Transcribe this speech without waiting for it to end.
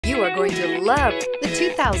You are going to love the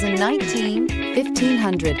 2019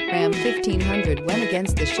 1500. Ram 1500 went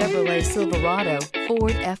against the Chevrolet Silverado,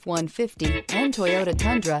 Ford F-150, and Toyota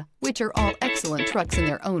Tundra, which are all excellent trucks in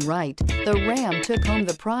their own right. The Ram took home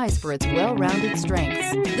the prize for its well-rounded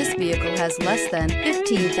strengths. This vehicle has less than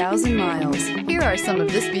 15,000 miles. Here are some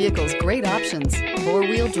of this vehicle's great options: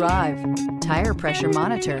 four-wheel drive, tire pressure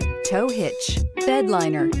monitor, tow hitch, bed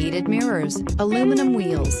liner, heated mirrors, aluminum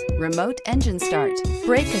wheels, remote engine start,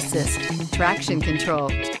 brake assist, traction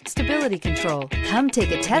control, stability control. Come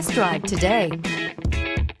take a test drive today.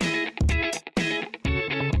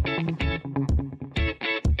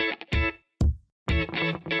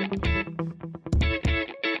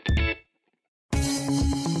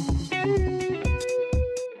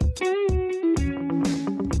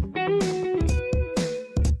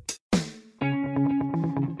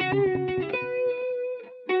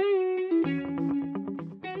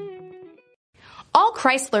 All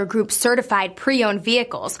Chrysler Group certified pre-owned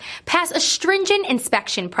vehicles pass a stringent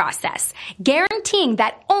inspection process, guaranteeing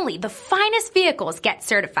that only the finest vehicles get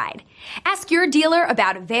certified. Ask your dealer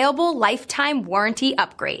about available lifetime warranty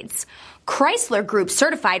upgrades. Chrysler Group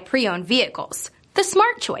certified pre-owned vehicles, the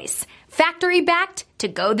smart choice, factory backed to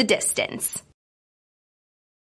go the distance.